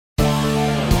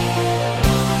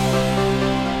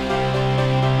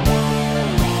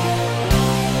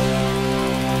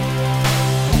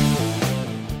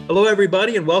Hello,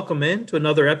 everybody, and welcome in to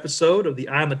another episode of the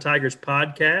I'm a Tigers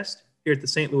podcast here at the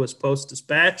St. Louis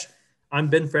Post-Dispatch. I'm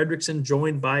Ben Fredrickson,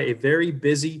 joined by a very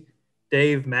busy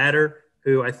Dave Matter,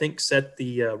 who I think set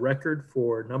the record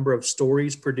for number of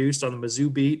stories produced on the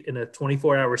Mizzou beat in a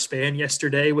 24-hour span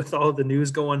yesterday with all of the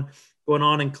news going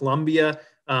on in Columbia.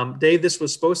 Dave, this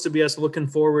was supposed to be us looking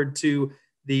forward to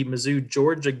the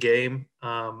Mizzou-Georgia game.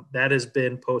 That has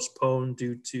been postponed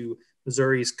due to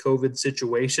Missouri's COVID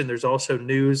situation. There's also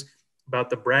news about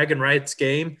the bragging rights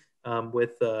game,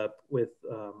 with the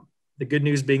good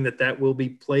news being that will be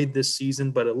played this season,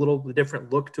 but a little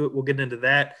different look to it. We'll get into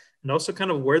that, and also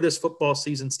kind of where this football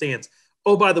season stands.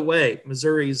 Oh, by the way,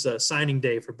 Missouri's signing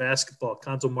day for basketball,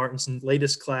 Cuonzo Martinson's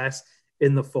latest class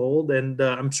in the fold, and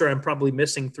I'm sure I'm probably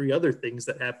missing three other things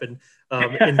that happened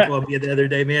in Columbia the other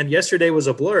day. Man, yesterday was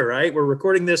a blur, right? We're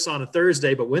recording this on a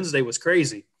Thursday, but Wednesday was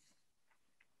crazy.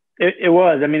 It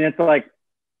was. I mean, it's like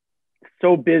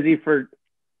so busy for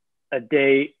a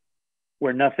day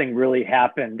where nothing really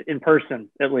happened in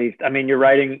person, at least. I mean, you're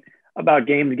writing about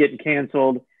games getting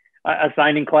canceled, a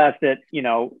signing class that,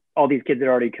 all these kids had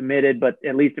already committed, but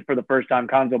at least for the first time,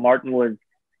 Cuonzo Martin was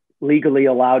legally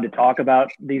allowed to talk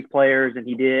about these players, and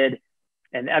he did.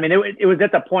 And I mean, it was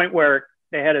at the point where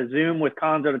they had a Zoom with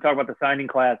Cuonzo to talk about the signing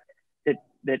class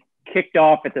that kicked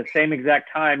off at the same exact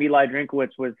time Eli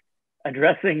Drinkwitz was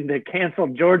addressing the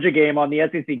canceled Georgia game on the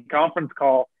SEC conference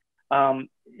call. I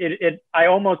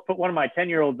almost put one of my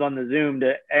 10-year-olds on the Zoom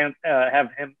to have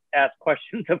him ask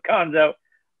questions of Cuonzo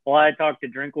while I talked to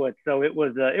Drinkwitz. So it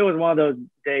was one of those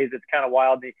days that's kind of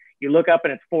wild. You look up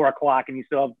and it's 4:00 and you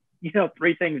still have,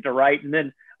 three things to write. And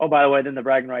then, oh, by the way, then the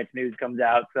bragging rights news comes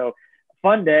out. So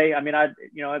fun day. I mean, I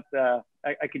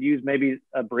could use maybe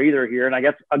a breather here, and I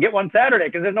guess I'll get one Saturday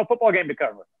because there's no football game to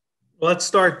cover. Well, let's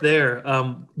start there.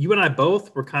 You and I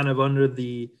both were kind of under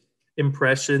the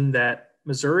impression that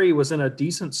Missouri was in a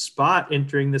decent spot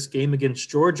entering this game against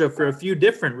Georgia for a few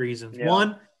different reasons. Yeah.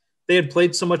 One, they had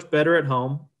played so much better at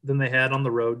home than they had on the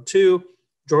road. Two,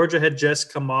 Georgia had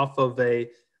just come off of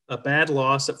a bad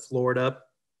loss at Florida,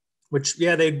 which,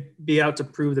 they'd be out to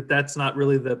prove that that's not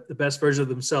really the best version of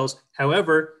themselves.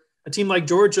 However, a team like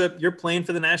Georgia, you're playing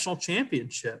for the national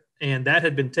championship, and that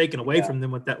had been taken away from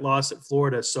them with that loss at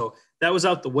Florida. So that was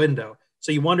out the window.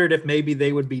 So you wondered if maybe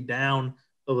they would be down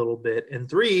a little bit. And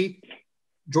three,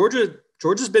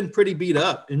 Georgia's been pretty beat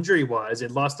up injury-wise. It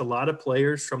lost a lot of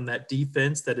players from that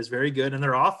defense that is very good, and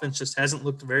their offense just hasn't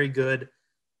looked very good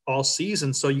all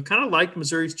season. So you kind of liked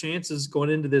Missouri's chances going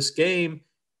into this game,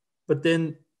 but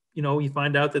then, you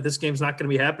find out that this game's not going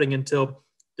to be happening until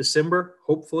December.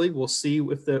 Hopefully we'll see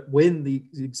when the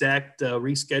exact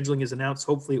rescheduling is announced.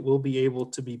 Hopefully it will be able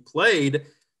to be played.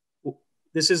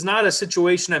 This is not a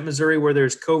situation at Missouri where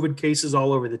there's COVID cases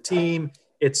all over the team.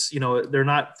 It's, they're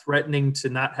not threatening to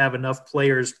not have enough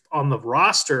players on the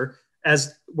roster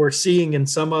as we're seeing in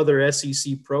some other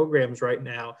SEC programs right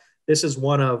now. This is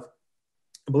one of,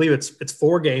 I believe it's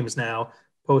 4 games now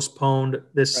postponed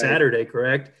this Saturday,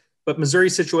 correct? But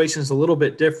Missouri's situation is a little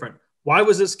bit different. Why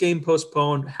was this game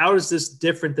postponed? How is this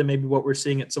different than maybe what we're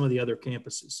seeing at some of the other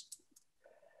campuses?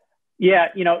 Yeah,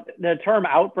 the term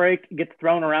outbreak gets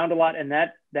thrown around a lot, and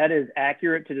that is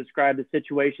accurate to describe the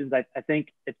situations. I think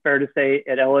it's fair to say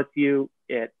at LSU,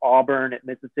 at Auburn, at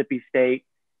Mississippi State.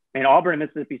 I mean, Auburn and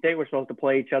Mississippi State were supposed to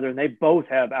play each other, and they both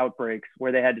have outbreaks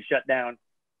where they had to shut down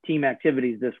team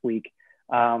activities this week.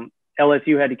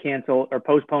 LSU had to cancel or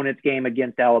postpone its game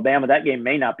against Alabama. That game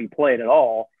may not be played at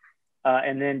all.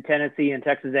 And then Tennessee and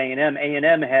Texas A&M.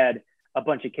 A&M had a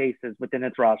bunch of cases within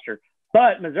its roster.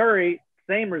 But Missouri,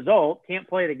 same result, can't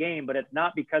play the game, but it's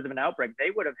not because of an outbreak.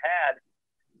 They would have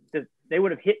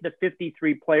hit the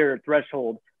 53-player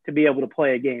threshold to be able to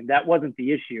play a game. That wasn't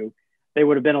the issue. They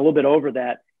would have been a little bit over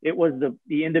that. It was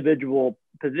the individual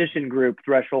position group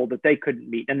threshold that they couldn't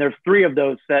meet. And there's 3 of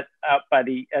those set out by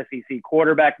the SEC.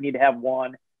 Quarterback, need to have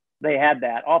 1. They had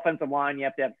that. Offensive line, you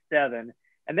have to have 7.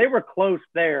 And they were close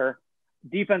there.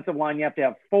 Defensive line, you have to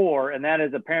have 4. And that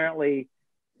is apparently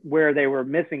where they were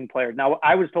missing players. Now,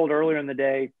 I was told earlier in the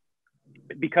day,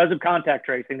 because of contact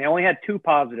tracing, they only had 2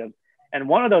 positives. And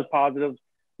one of those positives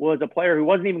was a player who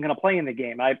wasn't even going to play in the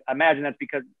game. I imagine that's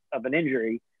because of an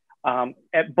injury.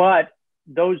 But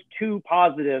those 2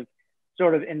 positives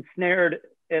sort of ensnared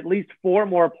at least 4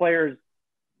 more players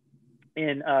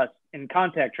in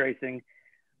contact tracing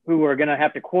who are going to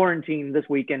have to quarantine this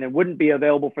weekend and wouldn't be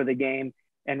available for the game.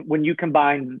 And when you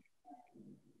combine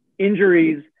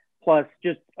injuries plus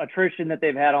just attrition that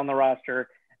they've had on the roster,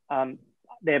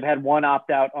 they have had 1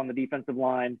 opt-out on the defensive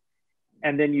line,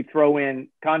 and then you throw in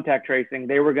contact tracing,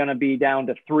 they were going to be down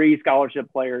to 3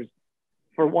 scholarship players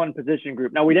for one position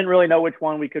group. Now, we didn't really know which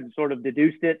one. We could sort of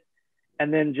deduced it.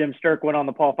 And then Jim Sturk went on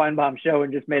the Paul Feinbaum show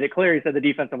and just made it clear. He said the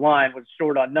defensive line was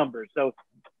short on numbers. So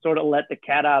sort of let the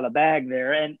cat out of the bag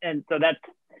there. And so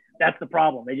that's the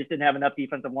problem. They just didn't have enough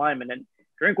defensive linemen. And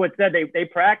Drinkwitz said they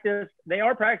practiced. They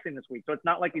are practicing this week. So it's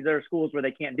not like these other schools where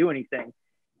they can't do anything.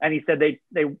 And he said they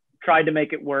tried to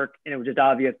make it work, and it was just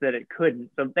obvious that it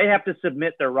couldn't. So they have to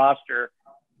submit their roster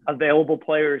available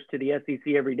players to the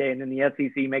SEC every day, and then the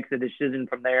SEC makes a decision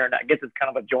from there. And I guess it's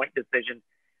kind of a joint decision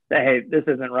that, hey, this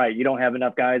isn't right. You don't have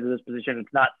enough guys at this position.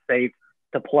 It's not safe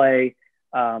to play.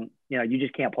 You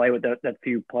just can't play with that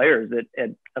few players at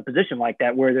a position like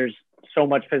that where there's so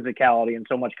much physicality and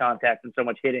so much contact and so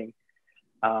much hitting.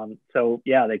 So,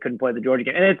 yeah, they couldn't play the Georgia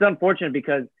game. And it's unfortunate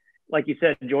because, like you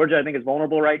said, Georgia, I think, is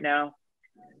vulnerable right now.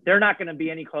 They're not going to be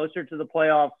any closer to the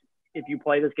playoffs if you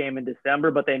play this game in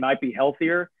December, but they might be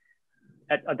healthier.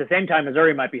 At the same time,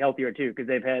 Missouri might be healthier too, because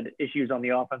they've had issues on the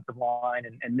offensive line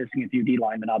and missing a few D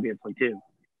linemen, obviously, too.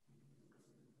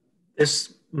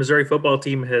 This Missouri football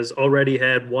team has already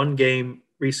had one game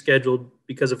rescheduled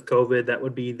because of COVID. That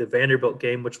would be the Vanderbilt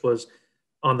game, which was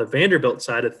on the Vanderbilt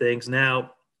side of things.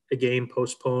 Now a game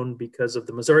postponed because of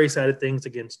the Missouri side of things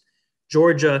against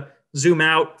Georgia. Zoom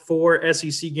out, 4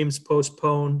 SEC games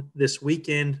postponed this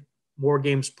weekend, more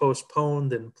games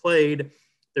postponed than played.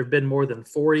 There have been more than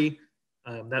 40.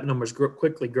 That number is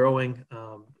quickly growing.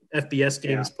 FBS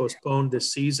games postponed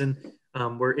this season.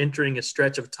 We're entering a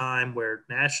stretch of time where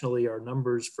nationally our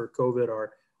numbers for COVID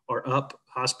are up.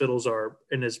 Hospitals are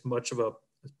in as much of a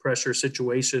pressure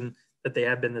situation that they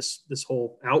have been this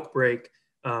whole outbreak.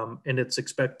 And it's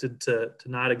expected to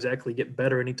not exactly get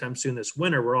better anytime soon this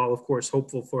winter. We're all, of course,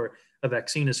 hopeful for a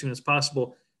vaccine as soon as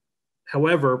possible.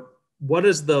 However, what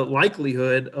is the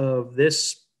likelihood of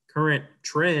this current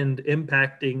trend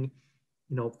impacting,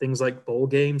 things like bowl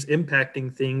games,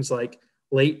 impacting things like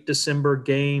late December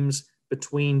games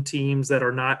between teams that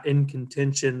are not in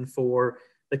contention for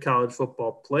the college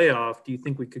football playoff? Do you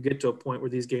think we could get to a point where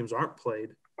these games aren't played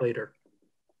later?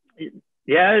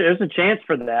 Yeah, there's a chance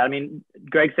for that. I mean,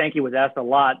 Greg Sankey was asked a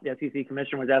lot. The SEC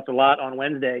commissioner was asked a lot on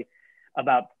Wednesday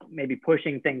about maybe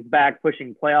pushing things back,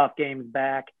 pushing playoff games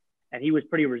back, and he was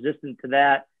pretty resistant to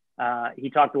that. He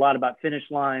talked a lot about finish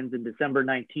lines, and December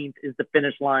 19th is the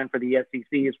finish line for the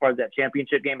SEC as far as that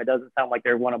championship game. It doesn't sound like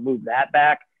they want to move that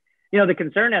back. The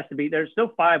concern has to be there's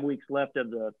still 5 weeks left of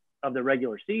the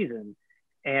regular season,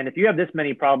 and if you have this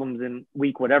many problems in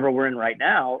week whatever we're in right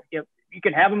now, you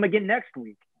can have them again next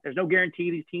week. There's no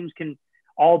guarantee these teams can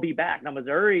all be back. Now,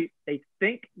 Missouri, they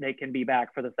think they can be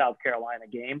back for the South Carolina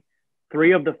game.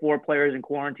 3 of the 4 players in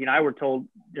quarantine, I were told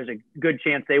there's a good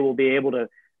chance they will be able to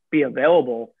be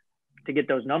available to get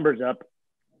those numbers up,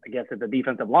 I guess, at the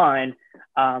defensive line,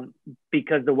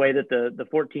 because the way that the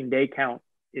 14-day count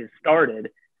is started.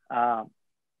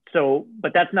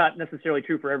 But that's not necessarily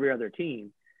true for every other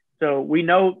team. So we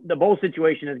know the bowl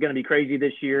situation is going to be crazy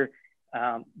this year.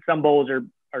 Some bowls are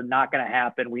not going to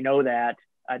happen. We know that.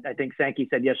 I think Sankey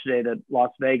said yesterday that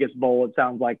Las Vegas Bowl, it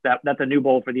sounds like that's a new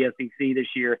bowl for the SEC this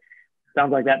year.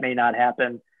 Sounds like that may not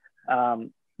happen.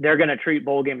 They're going to treat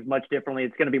bowl games much differently.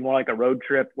 It's going to be more like a road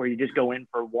trip where you just go in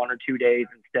for 1 or 2 days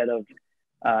instead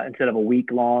of a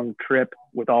week-long trip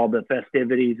with all the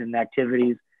festivities and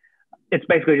activities. It's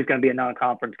basically just going to be a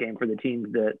non-conference game for the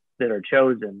teams that are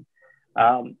chosen.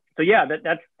 That's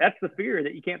the fear,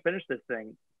 that you can't finish this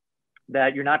thing,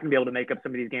 that you're not going to be able to make up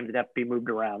some of these games that have to be moved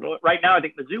around. Right now, I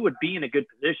think Mizzou would be in a good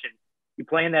position. You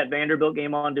play in that Vanderbilt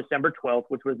game on December 12th,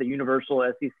 which was the universal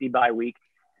SEC bye week.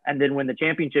 And then when the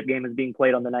championship game is being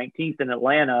played on the 19th in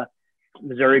Atlanta,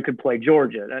 Missouri could play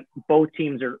Georgia. Both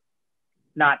teams are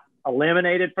not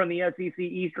eliminated from the SEC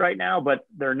East right now, but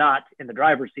they're not in the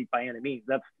driver's seat by any means.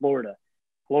 That's Florida.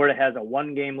 Florida has a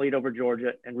 1-game lead over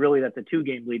Georgia, and really that's a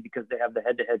 2-game lead because they have the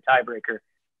head-to-head tiebreaker.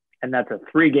 And that's a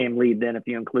 3-game lead then if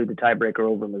you include the tiebreaker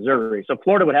over Missouri. So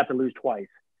Florida would have to lose twice,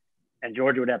 and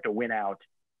Georgia would have to win out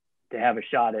to have a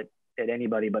shot at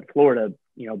anybody but Florida,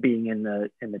 being in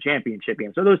the championship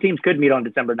game. So those teams could meet on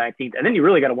December 19th. And then you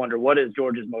really got to wonder, what is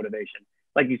Georgia's motivation?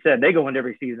 Like you said, they go into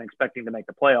every season expecting to make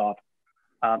the playoff.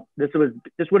 This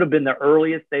would have been the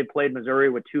earliest they've played Missouri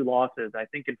with 2 losses, I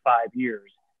think, in 5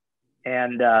 years.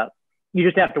 And you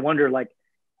just have to wonder,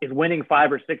 is winning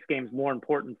 5 or 6 games more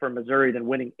important for Missouri than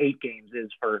winning 8 games is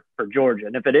for Georgia?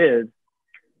 And if it is,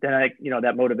 then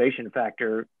that motivation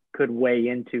factor could weigh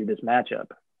into this matchup.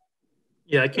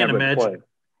 Yeah, I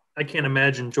can't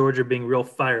imagine Georgia being real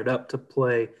fired up to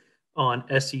play on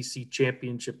SEC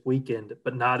championship weekend,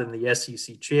 but not in the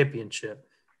SEC championship.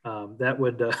 That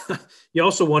would you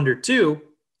also wonder too,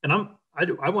 and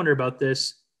I wonder about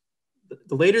this.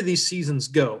 The later these seasons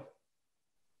go,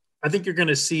 I think you're going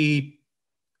to see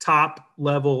top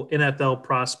level NFL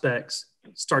prospects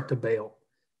start to bail.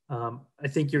 I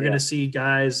think you're going to see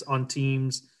guys on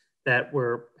teams that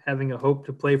were having a hope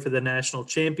to play for the national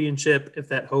championship. If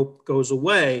that hope goes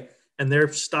away and their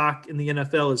stock in the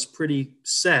NFL is pretty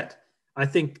set, I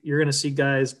think you're going to see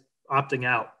guys opting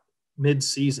out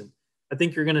mid-season. I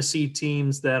think you're going to see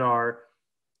teams that are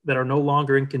no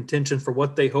longer in contention for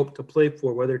what they hope to play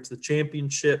for, whether it's the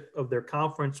championship of their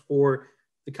conference or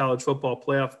the college football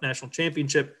playoff national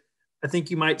championship. I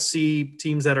think you might see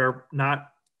teams that are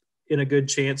not in a good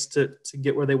chance to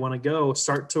get where they want to go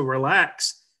start to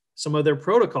relax some of their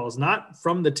protocols, not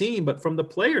from the team, but from the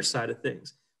player side of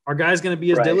things. Are guys going to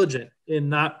be as diligent in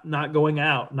not going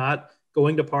out, not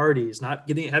going to parties, not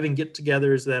having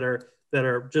get-togethers that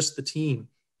are just the team?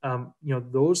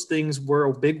 Those things were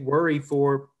a big worry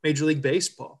for Major League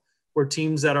Baseball, where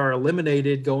teams that are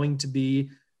eliminated going to be,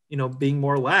 being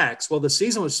more lax. Well, the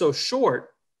season was so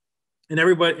short, and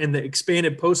the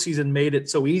expanded postseason made it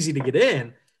so easy to get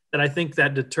in, that I think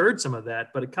that deterred some of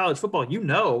that. But in college football,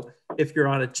 if you're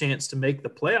on a chance to make the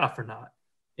playoff or not.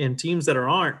 And teams that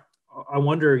aren't, I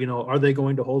wonder, are they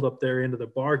going to hold up their end of the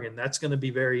bargain? That's going to be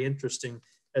very interesting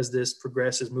as this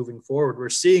progresses moving forward. We're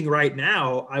seeing right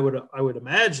now, I would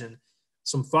imagine,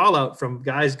 some fallout from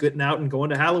guys getting out and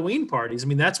going to Halloween parties. I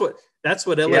mean, that's what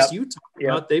LSU talked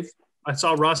about. I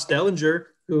saw Ross Dellinger,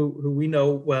 who we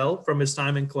know well from his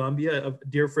time in Columbia, a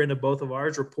dear friend of both of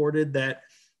ours, reported that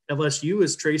LSU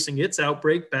is tracing its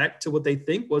outbreak back to what they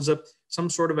think was some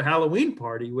sort of a Halloween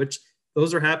party, which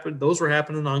those were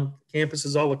happening on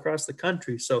campuses all across the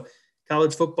country. So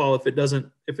college football, if it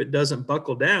doesn't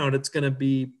buckle down, this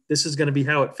is going to be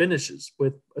how it finishes,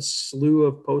 with a slew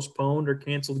of postponed or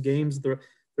canceled games the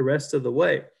rest of the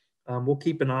way. We'll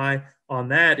keep an eye on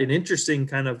that. An interesting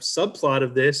kind of subplot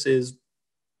of this is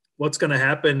what's going to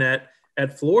happen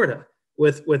at Florida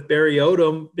with Barry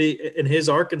Odom and his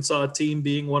Arkansas team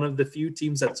being one of the few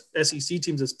teams that's SEC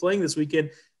teams that's playing this weekend.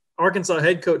 Arkansas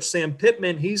head coach Sam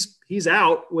Pittman, he's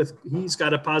out he's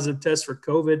got a positive test for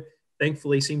COVID.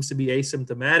 Thankfully, seems to be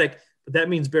asymptomatic, but that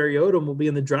means Barry Odom will be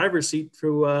in the driver's seat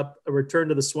through a return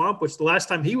to the Swamp, which the last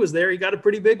time he was there, he got a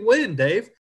pretty big win, Dave.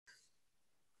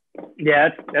 Yeah,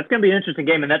 that's going to be an interesting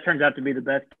game, and that turns out to be the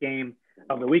best game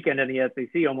of the weekend in the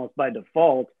SEC almost by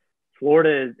default.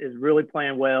 Florida is really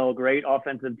playing well, great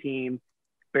offensive team.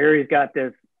 Barry's got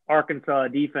this Arkansas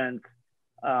defense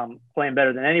playing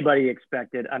better than anybody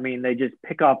expected. I mean, they just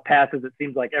pick off passes, it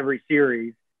seems like, every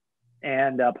series,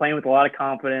 and playing with a lot of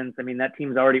confidence. I mean, that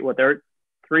team's already, they're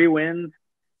 3 wins.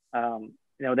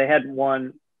 They hadn't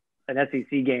won an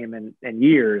SEC game in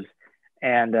years,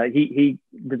 and he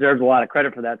deserves a lot of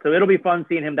credit for that. So it'll be fun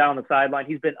seeing him down on the sideline.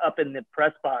 He's been up in the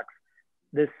press box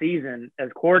this season as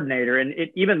coordinator, and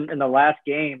even in the last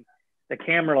game, the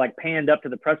camera panned up to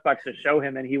the press box to show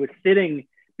him, and he was sitting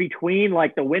between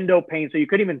the window pane, so you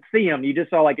couldn't even see him. You just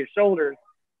saw his shoulders.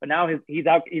 But now he's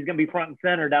out. He's going to be front and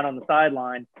center down on the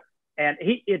sideline, and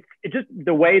it's just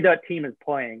the way that team is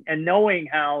playing, and knowing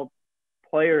how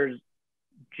players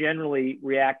generally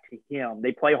react to him.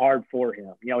 They play hard for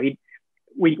him.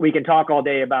 We can talk all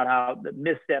day about how the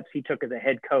missteps he took as a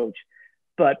head coach,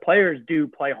 but players do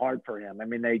play hard for him. I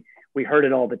mean, we heard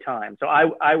it all the time. So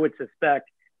I would suspect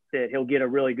that he'll get a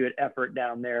really good effort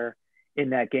down there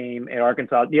in that game at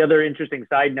Arkansas. The other interesting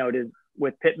side note is,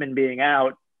 with Pittman being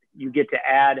out, you get to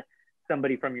add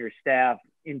somebody from your staff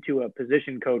into a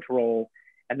position coach role,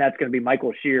 and that's going to be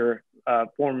Michael Shear,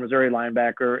 former Missouri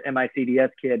linebacker, MICDS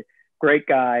kid, great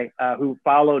guy, who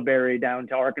followed Barry down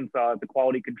to Arkansas as the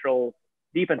quality control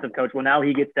defensive coach. Well, now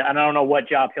he gets to, and I don't know what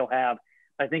job he'll have.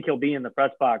 I think he'll be in the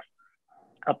press box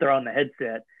up there on the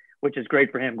headset, which is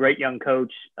great for him. Great young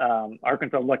coach.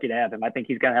 Arkansas is lucky to have him. I think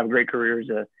he's going to have a great career as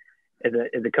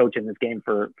a coach in this game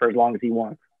for as long as he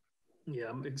wants. Yeah,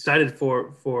 I'm excited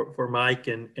for Mike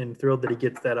and thrilled that he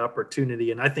gets that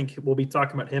opportunity. And I think we'll be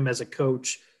talking about him as a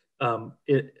coach at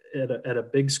a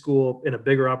big school in a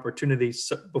bigger opportunity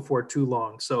before too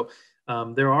long. So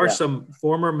there are some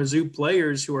former Mizzou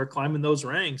players who are climbing those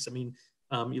ranks. I mean,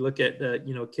 you look at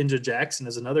Kinja Jackson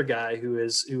as another guy who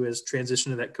has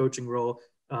transitioned to that coaching role.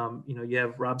 You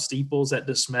have Rob Steeples at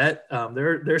DeSmet.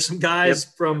 There's some guys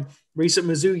from recent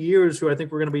Mizzou years who I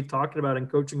think we're going to be talking about in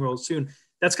coaching roles soon.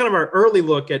 That's kind of our early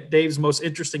look at Dave's most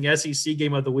interesting SEC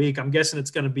game of the week. I'm guessing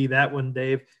it's going to be that one,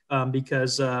 Dave,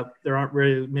 because there aren't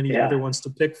really many other ones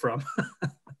to pick from.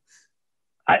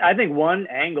 I think one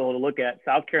angle to look at,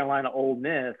 South Carolina, Ole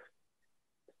Miss.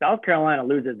 South Carolina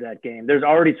loses that game. There's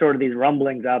already sort of these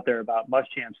rumblings out there about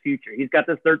Muschamp's future. He's got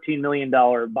this $13 million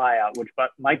buyout, which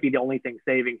might be the only thing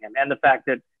saving him, and the fact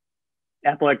that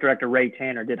athletic director Ray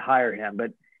Tanner did hire him.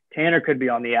 But Tanner could be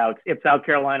on the outs if South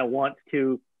Carolina wants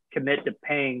to commit to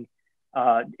paying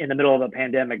in the middle of a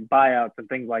pandemic buyouts and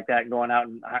things like that, and going out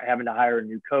and having to hire a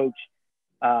new coach.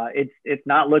 It's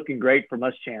not looking great for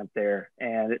Muschamp there,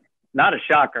 and it's not a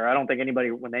shocker. I don't think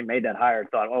anybody, when they made that hire,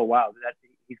 thought, oh wow,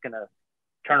 he's going to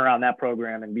turn around that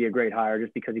program and be a great hire,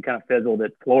 just because he kind of fizzled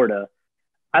at Florida.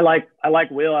 I like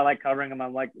Will. I like covering him. I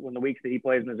like when the weeks that he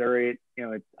plays Missouri.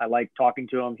 I like talking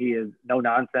to him. He is no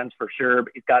nonsense for sure,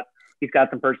 but he's got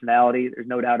some personality. There's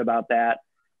no doubt about that.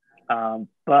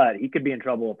 But he could be in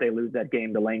trouble if they lose that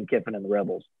game to Lane Kiffin and the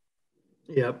Rebels.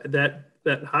 Yeah,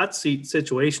 that hot seat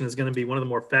situation is going to be one of the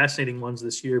more fascinating ones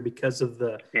this year because of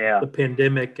the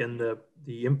pandemic and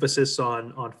the emphasis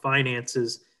on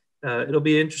finances. It'll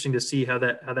be interesting to see how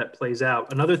that plays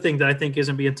out. Another thing that I think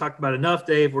isn't being talked about enough,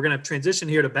 Dave, we're going to transition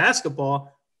here to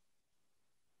basketball.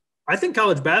 I think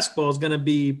college basketball is going to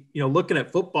be, looking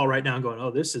at football right now and going,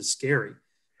 oh, this is scary,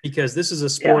 because this is a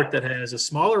sport that has a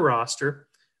smaller roster.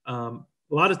 A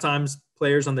lot of times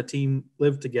players on the team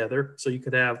live together, so you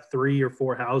could have 3 or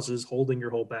 4 houses holding your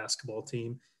whole basketball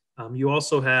team. You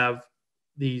also have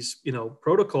these,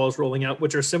 protocols rolling out,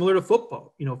 which are similar to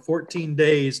football, 14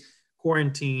 days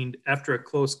quarantined after a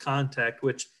close contact,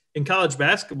 which in college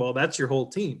basketball, that's your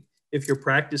whole team. If you're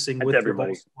practicing with your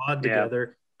whole squad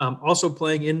together, also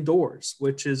playing indoors,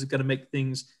 which is going to make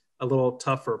things a little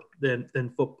tougher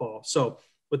than football. So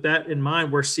with that in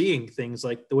mind, we're seeing things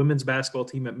like the women's basketball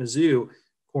team at Mizzou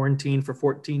quarantined for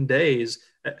 14 days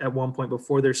at one point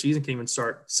before their season can even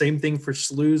start. Same thing for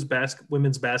SLU's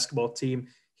women's basketball team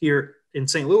here in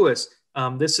St. Louis.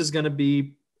 This is going to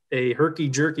be a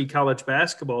herky-jerky college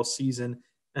basketball season.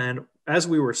 And as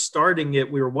we were starting it,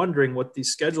 we were wondering what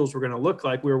these schedules were going to look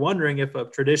like. We were wondering if a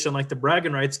tradition like the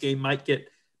bragging rights game might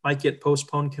get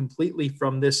postponed completely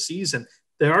from this season.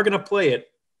 They are going to play it.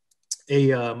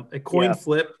 A coin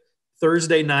flip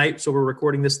Thursday night. So we're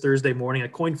recording this Thursday morning. A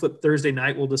coin flip Thursday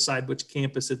night will decide which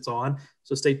campus it's on.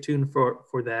 So stay tuned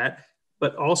for that.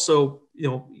 But also,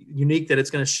 unique that it's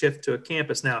going to shift to a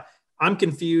campus. Now, I'm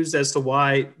confused as to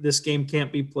why this game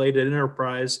can't be played at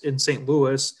Enterprise in St.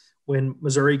 Louis when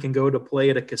Missouri can go to play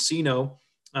at a casino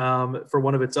for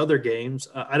one of its other games.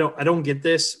 I don't get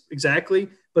this exactly,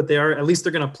 but at least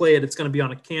they're going to play it. It's going to be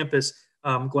on a campus.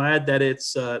 I'm glad that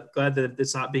it's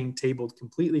not being tabled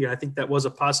completely. I think that was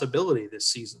a possibility this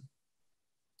season.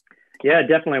 Yeah, it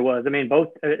definitely was. I mean,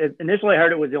 initially I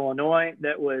heard it was Illinois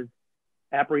that was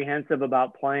apprehensive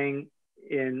about playing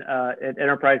in at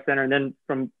Enterprise Center, and then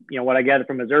from what I gathered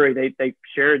from Missouri, they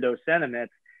shared those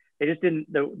sentiments. They just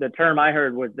didn't. The term I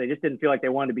heard was they just didn't feel like they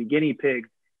wanted to be guinea pigs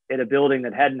at a building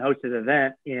that hadn't hosted an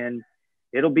event in.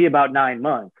 It'll be about 9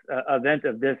 months. Event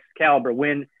of this caliber,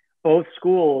 when both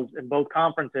schools and both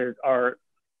conferences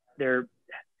they're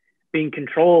being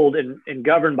controlled and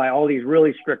governed by all these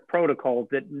really strict protocols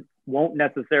that won't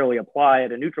necessarily apply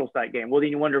at a neutral site game. Well, then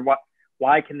you wonder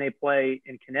why can they play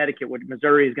in Connecticut when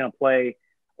Missouri is going to play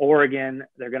Oregon?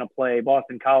 They're going to play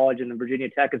Boston College, and then Virginia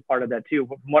Tech is part of that too.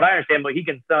 From what I understand,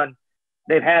 Mohegan Sun,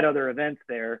 they've had other events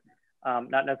there,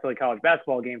 not necessarily college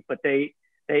basketball games, but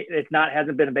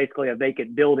hasn't been basically a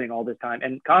vacant building all this time.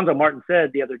 And Conzo Martin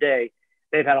said the other day,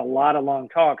 they've had a lot of long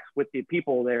talks with the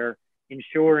people there,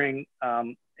 ensuring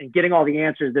and getting all the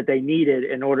answers that they needed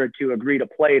in order to agree to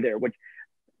play there, which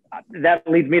that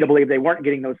leads me to believe they weren't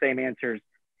getting those same answers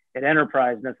at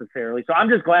Enterprise necessarily. So I'm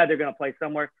just glad they're going to play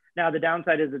somewhere. Now, the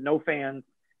downside is that no fans.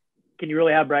 Can you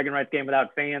really have bragging rights game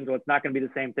without fans? Well, it's not going to be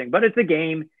the same thing, but it's a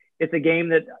game. It's a game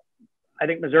that I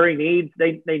think Missouri needs.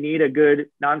 They need a good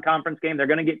non-conference game. They're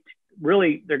going to get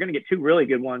 2 really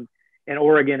good ones in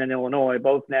Oregon and Illinois,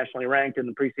 both nationally ranked in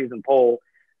the preseason poll.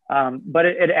 But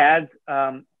it adds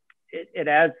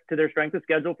to their strength of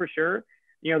schedule for sure.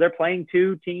 They're playing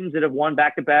 2 teams that have won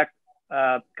back-to-back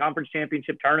conference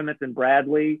championship tournaments in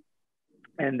Bradley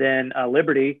and then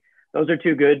Liberty. Those are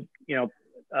 2 good,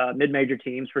 mid-major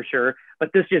teams for sure.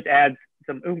 But this just adds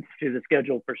some oomph to the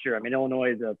schedule for sure. I mean,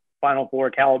 Illinois is a Final Four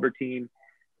caliber team.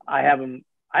 I have them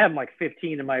like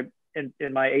 15 in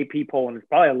my AP poll, and it's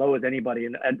probably as low as anybody.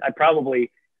 And I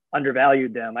probably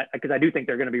undervalued them because I do think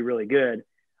they're going to be really good.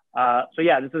 So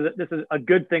yeah, this is a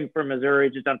good thing for Missouri.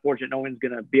 It's just unfortunate no one's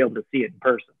going to be able to see it in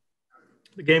person.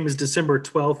 The game is December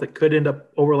 12th. It could end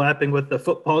up overlapping with the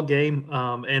football game,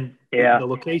 and the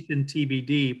location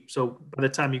TBD. So by the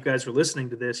time you guys are listening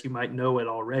to this, you might know it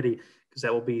already because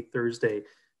that will be Thursday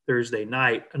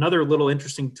night. Another little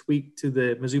interesting tweak to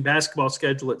the Mizzou basketball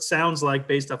schedule. It sounds like,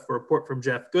 based off a report from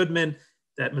Jeff Goodman,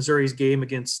 that Missouri's game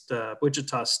against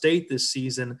Wichita State this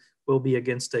season will be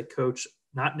against a coach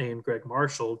not named Greg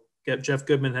Marshall. Jeff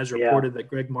Goodman has reported that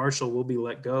Greg Marshall will be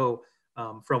let go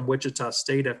from Wichita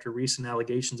State after recent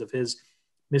allegations of his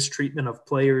mistreatment of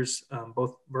players,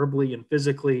 both verbally and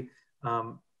physically.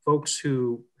 Folks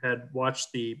who had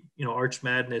watched the Arch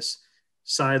Madness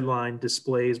sideline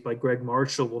displays by Greg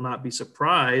Marshall will not be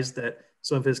surprised that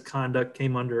some of his conduct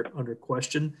came under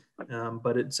question.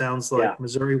 But it sounds like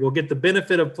Missouri will get the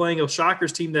benefit of playing a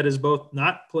Shockers team that is both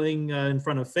not playing in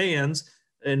front of fans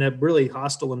in a really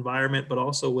hostile environment, but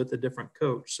also with a different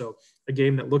coach. So a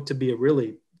game that looked to be a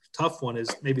really tough one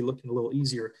is maybe looking a little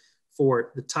easier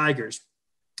for the Tigers.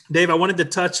 Dave, I wanted to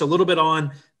touch a little bit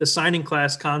on the signing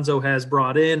class Cuonzo has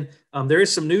brought in. There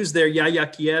is some news there. Yaya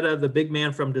Chieta, the big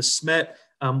man from De Smet,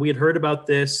 we had heard about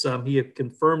this. He had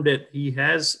confirmed it. He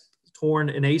has torn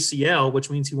an ACL, which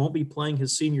means he won't be playing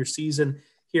his senior season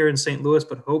here in St. Louis,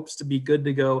 but hopes to be good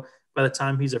to go by the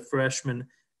time he's a freshman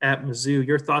at Mizzou.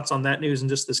 Your thoughts on that news and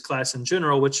just this class in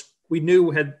general, which we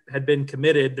knew had been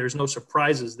committed. There's no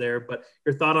surprises there, but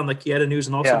your thought on the Chieta news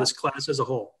and also this class as a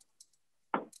whole.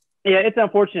 Yeah, it's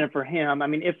unfortunate for him. I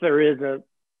mean, if there is a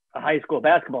high school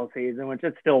basketball season, which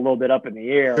is still a little bit up in the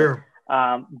air, sure.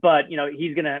 But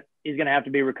he's gonna have to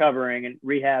be recovering and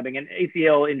rehabbing, and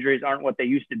ACL injuries aren't what they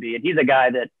used to be. And he's a guy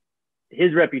that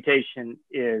his reputation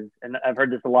is, and I've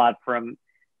heard this a lot from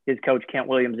his coach Kent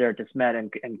Williams there at De Smet,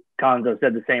 and Cuonzo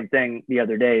said the same thing the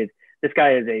other day. This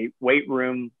guy is a weight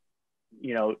room,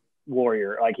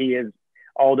 warrior. Like, he is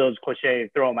all those cliches.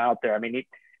 Throw him out there. I mean,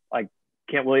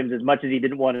 Kent Williams, as much as he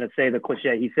didn't want to say the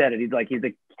cliche, he said it. He's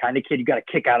the kind of kid you got to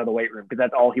kick out of the weight room because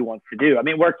that's all he wants to do. I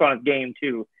mean, it works on his game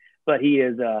too, but he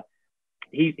is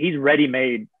he's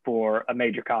ready-made for a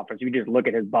major conference. You just look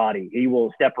at his body. He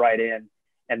will step right in,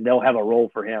 and they'll have a role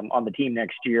for him on the team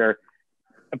next year,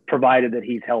 provided that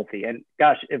he's healthy. And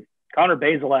gosh, if Connor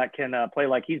Bazelak can play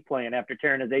like he's playing after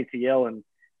tearing his ACL in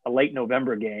a late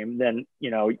November game, then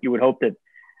you would hope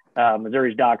that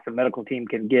Missouri's docs and medical team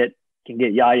can get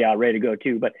Yaya ready to go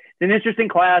too. But it's an interesting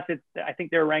class. I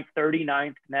think they're ranked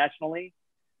 39th nationally,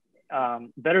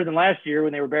 better than last year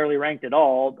when they were barely ranked at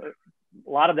all. But a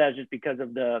lot of that is just because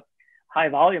of the high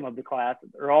volume of the class.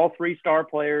 They're all 3-star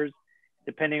players,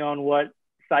 depending on what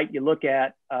site you look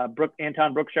at.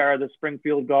 Anton Brookshire, the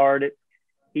Springfield guard,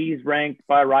 he's ranked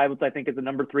by Rivals, I think, as the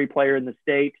number 3 player in the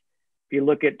state. If you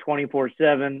look at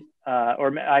 24/7,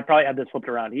 or I probably have this flipped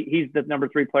around. He's the number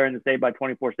 3 player in the state by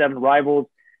 24/7. Rivals,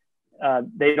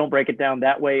 they don't break it down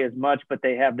that way as much, but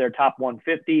they have their top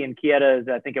 150, and Chieta is,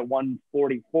 I think, at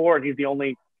 144, and he's the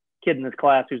only kid in this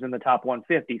class who's in the top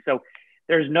 150. So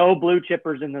there's no blue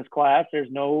chippers in this class. There's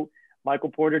no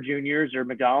Michael Porter Juniors or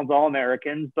McDonald's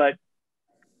All-Americans, but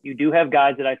you do have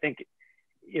guys that I think,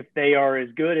 if they are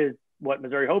as good as what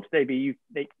Missouri hopes they be, you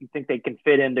think they can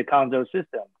fit into Cuonzo's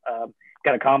system.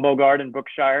 Got a combo guard in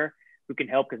Brookshire who can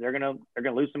help because they're gonna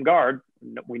lose some guards.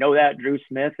 We know that. Drew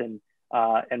Smith and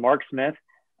Mark Smith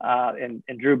and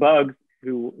Drew Buggs,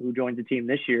 who joined the team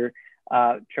this year.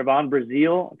 Trevon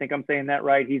Brazil, I think I'm saying that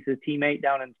right. He's his teammate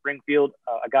down in Springfield,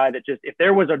 a guy that if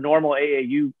there was a normal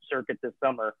AAU circuit this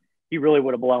summer, he really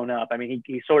would have blown up. I mean,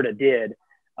 he sort of did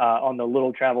on the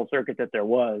little travel circuit that there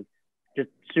was. Just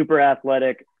super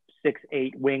athletic,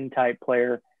 6'8" wing type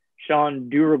player. Sean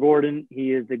Dura-Gordon,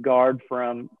 he is the guard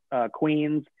from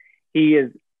Queens. He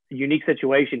is a unique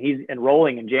situation. He's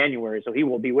enrolling in January, so he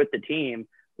will be with the team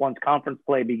once conference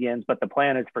play begins, but the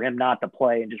plan is for him not to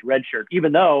play and just redshirt,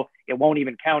 even though it won't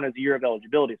even count as a year of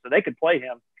eligibility. So they could play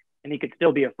him, and he could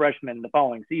still be a freshman the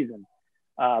following season.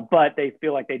 But they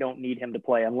feel like they don't need him to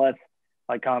play unless,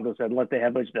 like Cuonzo said, unless they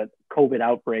have a COVID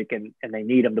outbreak and they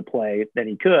need him to play, then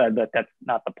he could, but that's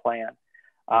not the plan.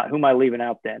 Who am I leaving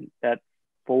out then? That's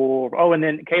 4. Oh, and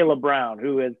then Caleb Brown,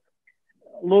 who is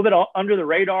a little bit under the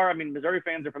radar. I mean, Missouri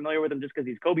fans are familiar with him just because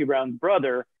he's Kobe Brown's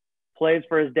brother, plays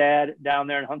for his dad down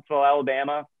there in Huntsville,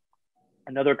 Alabama,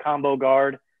 another combo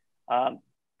guard.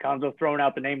 Cuonzo throwing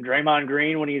out the name Draymond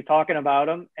Green when he's talking about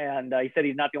him. And he said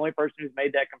he's not the only person who's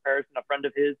made that comparison. A friend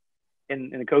of his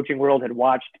in the coaching world had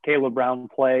watched Caleb Brown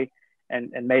play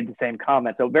and made the same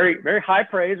comment. So very, very high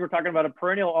praise. We're talking about a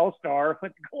perennial all-star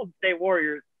with the Golden State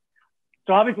Warriors.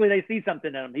 So obviously they see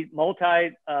something in him. He's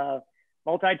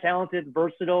multi-talented,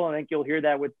 versatile. I think you'll hear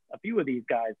that with a few of these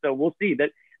guys. So we'll see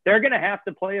that they're going to have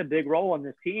to play a big role in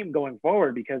this team going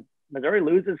forward because Missouri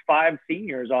loses 5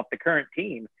 seniors off the current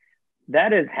team.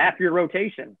 That is half your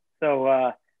rotation.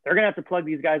 So they're going to have to plug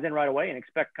these guys in right away and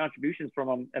expect contributions from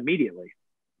them immediately.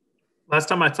 Last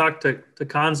time I talked to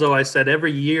Cuonzo, I said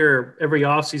every year, every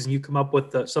offseason, you come up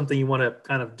with something you want to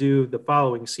kind of do the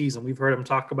following season. We've heard him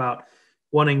talk about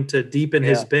wanting to deepen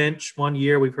his bench one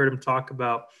year. We've heard him talk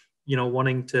about,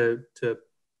 wanting to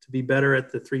to be better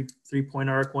at the three-point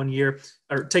arc one year,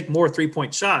 or take more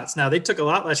 3-point shots. Now, they took a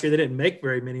lot last year. They didn't make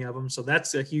very many of them, so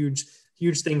that's a huge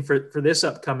thing for this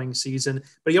upcoming season.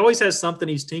 But he always has something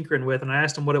he's tinkering with, and I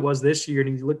asked him what it was this year,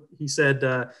 and he said,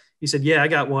 yeah, I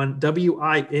got one,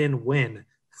 WIN, win.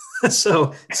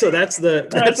 so that's the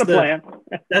plan.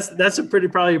 that's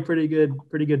probably a pretty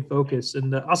good focus.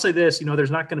 And I'll say this, there's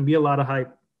not going to be a lot of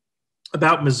hype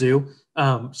about Mizzou.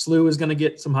 SLU is going to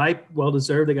get some hype, well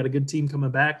deserved. They got a good team coming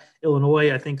back.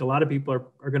 Illinois, I think a lot of people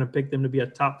are going to pick them to be a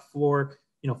top 4,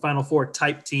 Final Four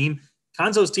type team.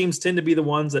 Cuonzo's teams tend to be the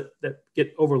ones that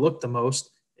get overlooked the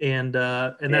most, and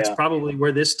that's probably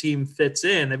where this team fits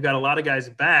in. They've got a lot of guys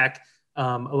back.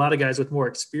 A lot of guys with more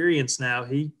experience now.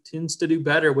 He tends to do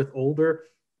better with older,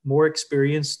 more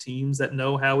experienced teams that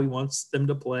know how he wants them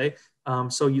to play.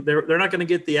 So they're not going to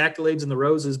get the accolades and the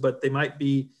roses, but they might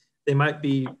be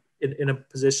in a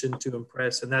position to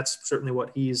impress, and that's certainly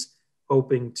what he's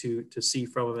hoping to see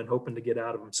from him and hoping to get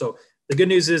out of him. So the good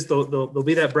news is there'll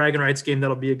be that bragging rights game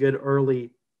that'll be a good early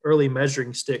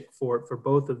measuring stick for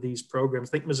both of these programs.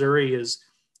 I think Missouri is.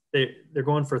 They're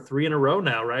going for 3 in a row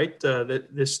now, right?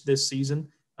 This season,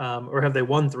 or have they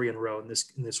won 3 in a row in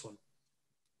this one?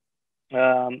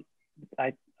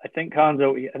 I think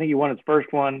Cuonzo. I think he won his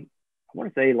first one. I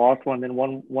want to say he lost one, then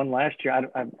won last year.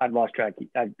 I've lost track.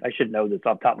 I should know this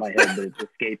off the top of my head, but it's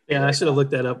escaped. Yeah, I should have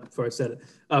looked that up before I said it.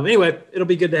 Anyway, it'll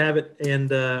be good to have it,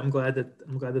 and I'm glad that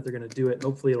they're going to do it.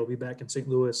 Hopefully, it'll be back in St.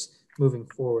 Louis moving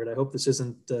forward. I hope this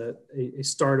isn't a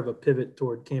start of a pivot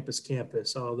toward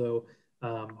campus, although.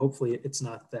 Hopefully it's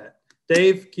not that.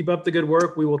 Dave, keep up the good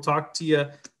work. We will talk to you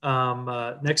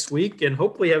next week, and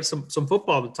hopefully have some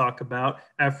football to talk about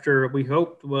after we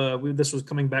hope this was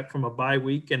coming back from a bye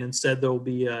week, and instead there will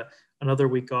be another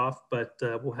week off, but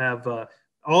we'll have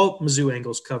all Mizzou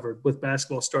angles covered with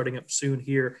basketball starting up soon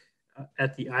here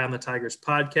at the Eye on the Tigers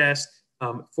podcast.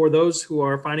 For those who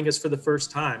are finding us for the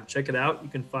first time, check it out. You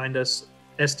can find us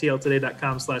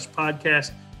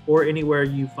stltoday.com/podcast. or anywhere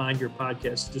you find your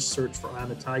podcast. Just search for Eye on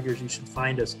the Tigers. You should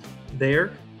find us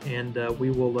there, and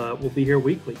we'll be here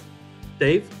weekly.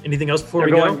 Dave, anything else before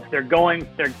we go?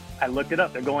 I looked it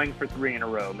up. They're going for 3 in a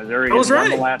row. Missouri has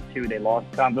won the last 2. They lost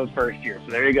Cuonzo's first year.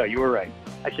 So there you go. You were right.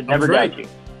 I should never doubt you.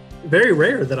 Very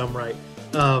rare that I'm right.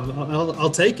 I'll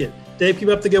take it. Dave, keep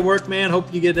up the good work, man.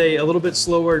 Hope you get a little bit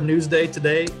slower news day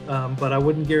today, but I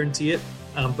wouldn't guarantee it.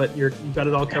 But you've got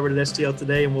it all covered at STL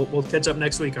Today, and we'll catch up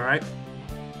next week, all right?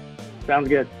 Sounds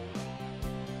good.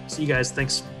 See you guys.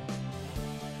 Thanks.